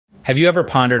Have you ever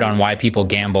pondered on why people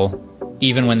gamble,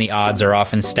 even when the odds are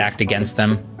often stacked against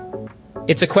them?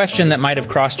 It's a question that might have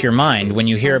crossed your mind when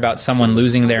you hear about someone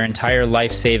losing their entire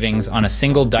life savings on a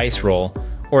single dice roll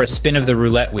or a spin of the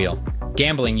roulette wheel.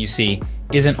 Gambling, you see,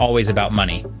 isn't always about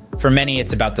money. For many,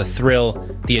 it's about the thrill,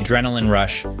 the adrenaline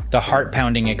rush, the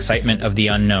heart-pounding excitement of the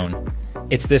unknown.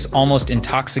 It's this almost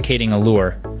intoxicating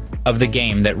allure of the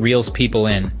game that reels people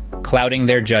in, clouding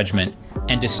their judgment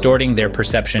and distorting their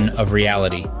perception of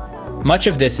reality. Much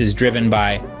of this is driven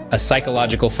by a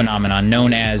psychological phenomenon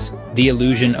known as the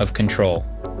illusion of control.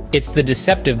 It's the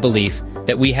deceptive belief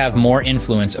that we have more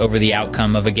influence over the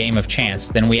outcome of a game of chance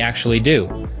than we actually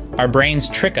do. Our brains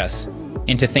trick us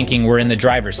into thinking we're in the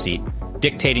driver's seat,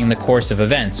 dictating the course of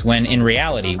events, when in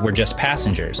reality we're just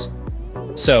passengers.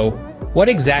 So, what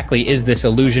exactly is this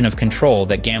illusion of control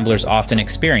that gamblers often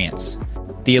experience?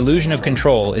 The illusion of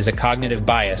control is a cognitive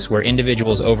bias where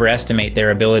individuals overestimate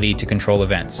their ability to control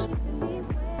events.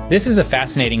 This is a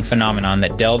fascinating phenomenon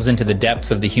that delves into the depths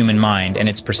of the human mind and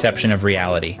its perception of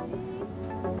reality.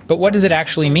 But what does it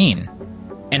actually mean?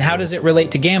 And how does it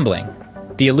relate to gambling?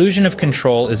 The illusion of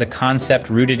control is a concept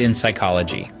rooted in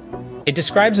psychology. It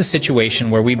describes a situation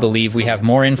where we believe we have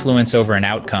more influence over an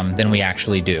outcome than we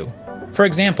actually do. For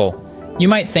example, you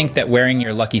might think that wearing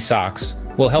your lucky socks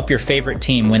will help your favorite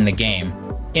team win the game.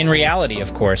 In reality,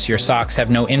 of course, your socks have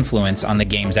no influence on the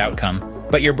game's outcome,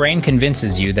 but your brain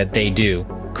convinces you that they do,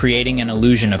 creating an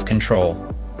illusion of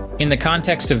control. In the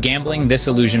context of gambling, this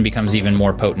illusion becomes even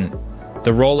more potent.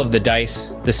 The roll of the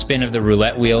dice, the spin of the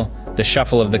roulette wheel, the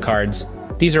shuffle of the cards,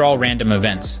 these are all random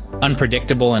events,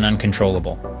 unpredictable and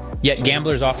uncontrollable. Yet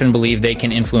gamblers often believe they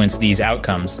can influence these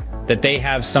outcomes, that they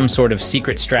have some sort of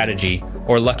secret strategy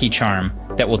or lucky charm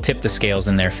that will tip the scales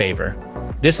in their favor.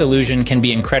 This illusion can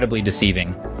be incredibly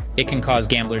deceiving. It can cause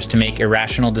gamblers to make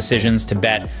irrational decisions, to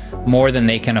bet more than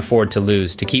they can afford to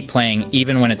lose, to keep playing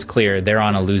even when it's clear they're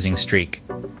on a losing streak.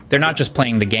 They're not just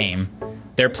playing the game,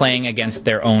 they're playing against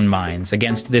their own minds,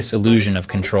 against this illusion of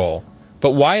control.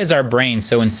 But why is our brain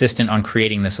so insistent on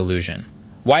creating this illusion?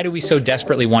 Why do we so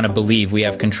desperately want to believe we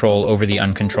have control over the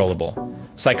uncontrollable?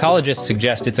 Psychologists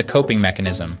suggest it's a coping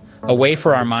mechanism, a way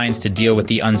for our minds to deal with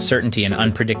the uncertainty and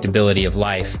unpredictability of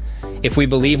life. If we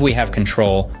believe we have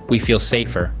control, we feel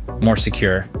safer, more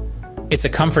secure. It's a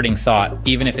comforting thought,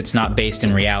 even if it's not based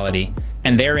in reality,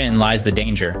 and therein lies the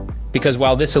danger. Because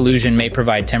while this illusion may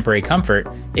provide temporary comfort,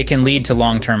 it can lead to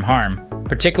long-term harm,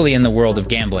 particularly in the world of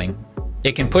gambling.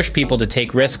 It can push people to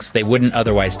take risks they wouldn't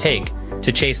otherwise take,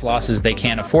 to chase losses they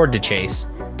can't afford to chase,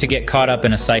 to get caught up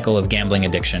in a cycle of gambling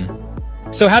addiction.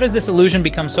 So how does this illusion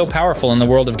become so powerful in the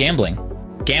world of gambling?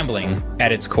 Gambling,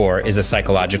 at its core, is a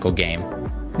psychological game.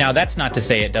 Now, that's not to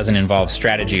say it doesn't involve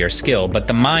strategy or skill, but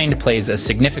the mind plays a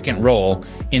significant role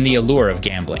in the allure of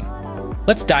gambling.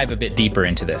 Let's dive a bit deeper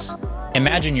into this.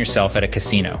 Imagine yourself at a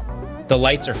casino. The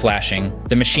lights are flashing,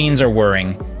 the machines are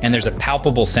whirring, and there's a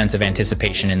palpable sense of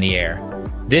anticipation in the air.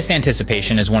 This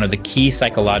anticipation is one of the key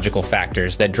psychological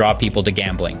factors that draw people to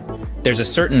gambling. There's a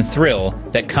certain thrill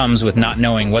that comes with not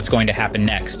knowing what's going to happen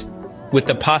next, with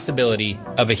the possibility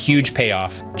of a huge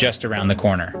payoff just around the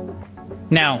corner.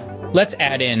 Now, let's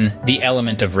add in the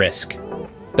element of risk.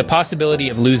 The possibility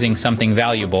of losing something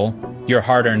valuable, your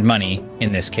hard-earned money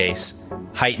in this case,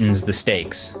 heightens the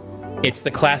stakes. It's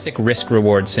the classic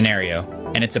risk-reward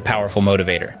scenario, and it's a powerful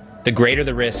motivator. The greater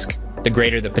the risk, the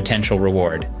greater the potential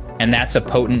reward. And that's a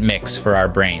potent mix for our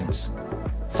brains.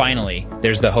 Finally,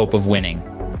 there's the hope of winning.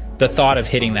 The thought of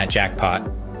hitting that jackpot,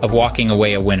 of walking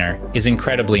away a winner, is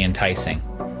incredibly enticing.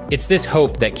 It's this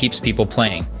hope that keeps people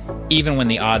playing, even when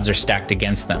the odds are stacked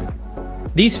against them.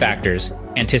 These factors,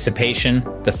 anticipation,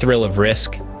 the thrill of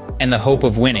risk, and the hope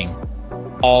of winning,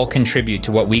 all contribute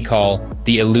to what we call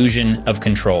the illusion of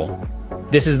control.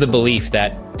 This is the belief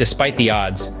that, despite the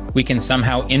odds, we can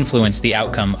somehow influence the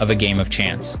outcome of a game of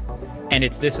chance. And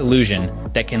it's this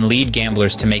illusion that can lead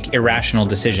gamblers to make irrational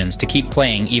decisions, to keep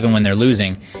playing even when they're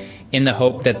losing, in the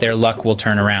hope that their luck will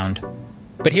turn around.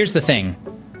 But here's the thing,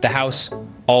 the house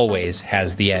always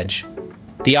has the edge.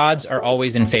 The odds are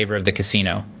always in favor of the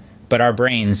casino, but our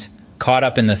brains, caught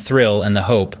up in the thrill and the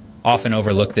hope, often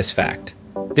overlook this fact.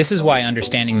 This is why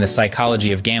understanding the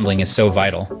psychology of gambling is so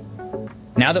vital.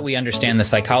 Now that we understand the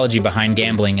psychology behind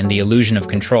gambling and the illusion of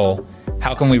control,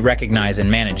 how can we recognize and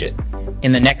manage it?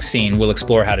 In the next scene, we'll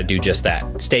explore how to do just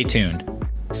that. Stay tuned.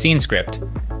 Scene script.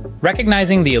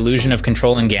 Recognizing the illusion of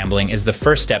control in gambling is the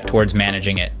first step towards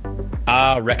managing it.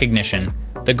 Recognition.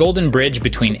 The golden bridge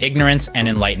between ignorance and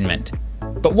enlightenment.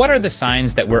 But what are the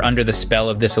signs that we're under the spell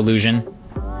of this illusion?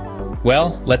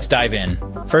 Well, let's dive in.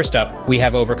 First up, we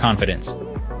have overconfidence.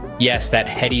 Yes, that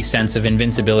heady sense of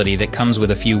invincibility that comes with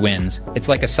a few wins. It's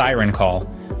like a siren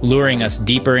call, luring us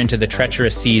deeper into the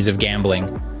treacherous seas of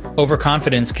gambling.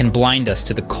 Overconfidence can blind us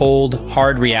to the cold,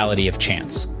 hard reality of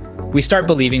chance. We start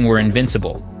believing we're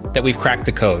invincible, that we've cracked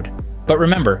the code. But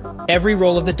remember, every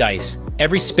roll of the dice,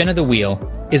 every spin of the wheel,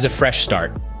 is a fresh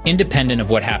start, independent of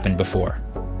what happened before.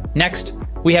 Next,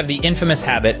 we have the infamous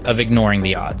habit of ignoring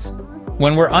the odds.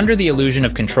 When we're under the illusion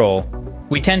of control,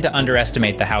 we tend to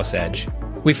underestimate the house edge.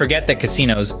 We forget that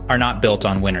casinos are not built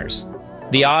on winners.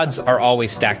 The odds are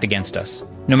always stacked against us,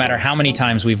 no matter how many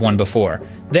times we've won before.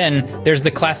 Then, there's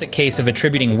the classic case of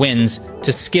attributing wins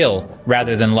to skill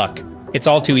rather than luck. It's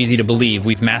all too easy to believe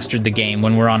we've mastered the game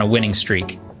when we're on a winning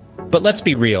streak. But let's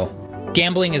be real.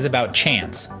 Gambling is about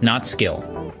chance, not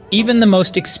skill. Even the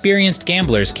most experienced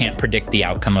gamblers can't predict the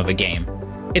outcome of a game.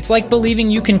 It's like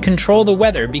believing you can control the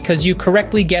weather because you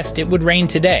correctly guessed it would rain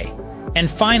today. And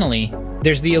finally,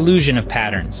 there's the illusion of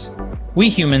patterns. We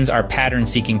humans are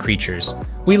pattern-seeking creatures.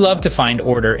 We love to find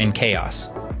order in chaos.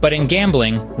 But in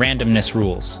gambling, randomness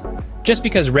rules. Just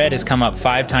because red has come up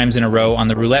 5 times in a row on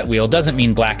the roulette wheel doesn't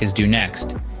mean black is due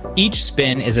next. Each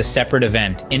spin is a separate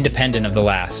event, independent of the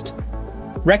last.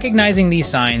 Recognizing these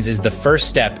signs is the first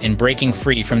step in breaking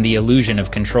free from the illusion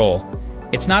of control.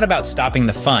 It's not about stopping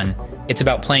the fun, it's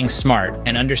about playing smart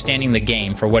and understanding the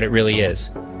game for what it really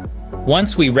is.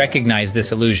 Once we recognize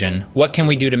this illusion, what can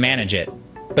we do to manage it?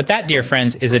 But that, dear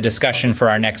friends, is a discussion for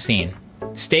our next scene.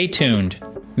 Stay tuned.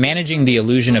 Managing the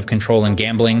illusion of control in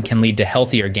gambling can lead to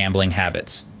healthier gambling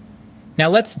habits. Now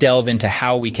let's delve into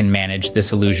how we can manage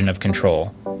this illusion of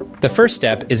control. The first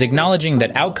step is acknowledging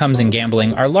that outcomes in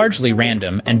gambling are largely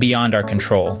random and beyond our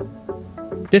control.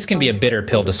 This can be a bitter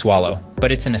pill to swallow,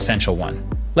 but it's an essential one.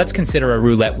 Let's consider a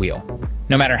roulette wheel.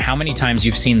 No matter how many times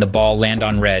you've seen the ball land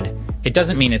on red, it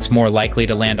doesn't mean it's more likely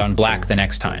to land on black the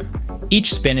next time.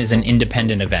 Each spin is an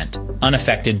independent event,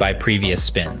 unaffected by previous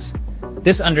spins.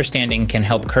 This understanding can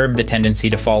help curb the tendency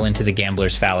to fall into the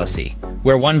gambler's fallacy,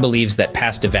 where one believes that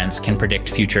past events can predict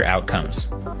future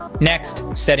outcomes. Next,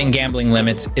 setting gambling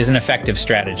limits is an effective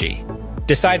strategy.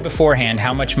 Decide beforehand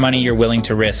how much money you're willing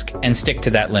to risk and stick to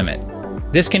that limit.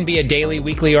 This can be a daily,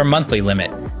 weekly, or monthly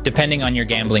limit, depending on your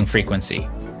gambling frequency.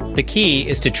 The key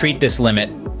is to treat this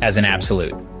limit as an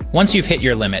absolute. Once you've hit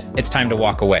your limit, it's time to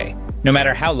walk away, no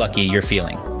matter how lucky you're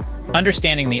feeling.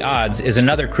 Understanding the odds is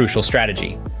another crucial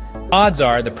strategy. Odds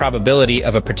are the probability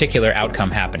of a particular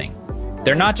outcome happening.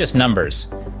 They're not just numbers,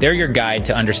 they're your guide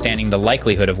to understanding the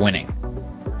likelihood of winning.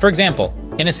 For example,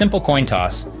 in a simple coin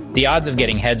toss, the odds of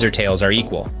getting heads or tails are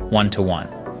equal, 1 to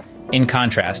 1. In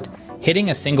contrast, hitting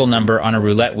a single number on a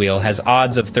roulette wheel has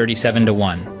odds of 37 to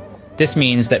 1. This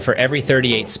means that for every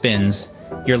 38 spins,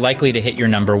 you're likely to hit your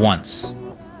number once.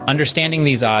 Understanding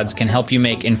these odds can help you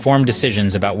make informed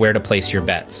decisions about where to place your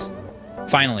bets.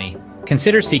 Finally,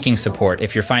 consider seeking support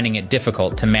if you're finding it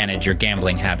difficult to manage your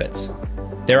gambling habits.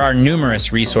 There are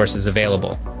numerous resources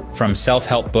available, from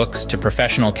self-help books to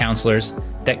professional counselors,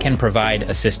 that can provide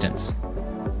assistance.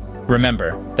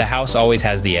 Remember, the house always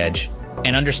has the edge,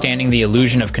 and understanding the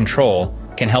illusion of control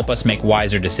can help us make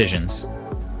wiser decisions.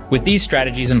 With these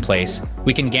strategies in place,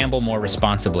 we can gamble more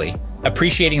responsibly,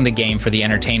 appreciating the game for the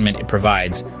entertainment it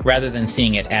provides rather than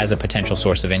seeing it as a potential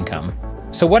source of income.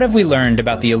 So what have we learned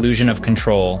about the illusion of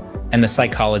control and the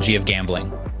psychology of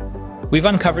gambling? We've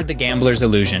uncovered the gambler's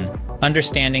illusion,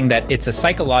 understanding that it's a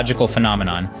psychological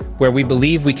phenomenon where we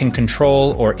believe we can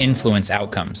control or influence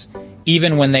outcomes,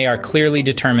 even when they are clearly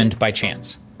determined by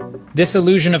chance. This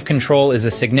illusion of control is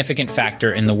a significant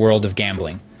factor in the world of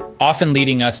gambling, often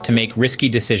leading us to make risky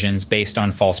decisions based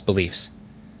on false beliefs.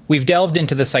 We've delved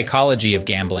into the psychology of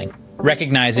gambling,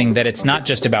 recognizing that it's not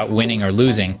just about winning or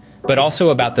losing, but also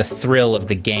about the thrill of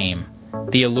the game,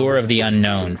 the allure of the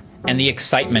unknown, and the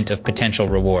excitement of potential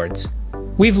rewards.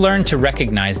 We've learned to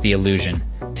recognize the illusion,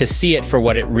 to see it for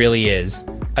what it really is,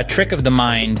 a trick of the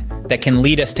mind that can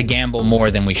lead us to gamble more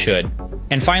than we should.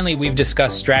 And finally, we've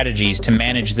discussed strategies to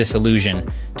manage this illusion,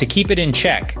 to keep it in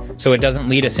check so it doesn't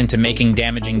lead us into making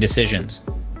damaging decisions.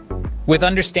 With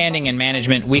understanding and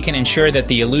management, we can ensure that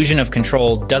the illusion of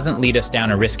control doesn't lead us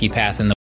down a risky path in the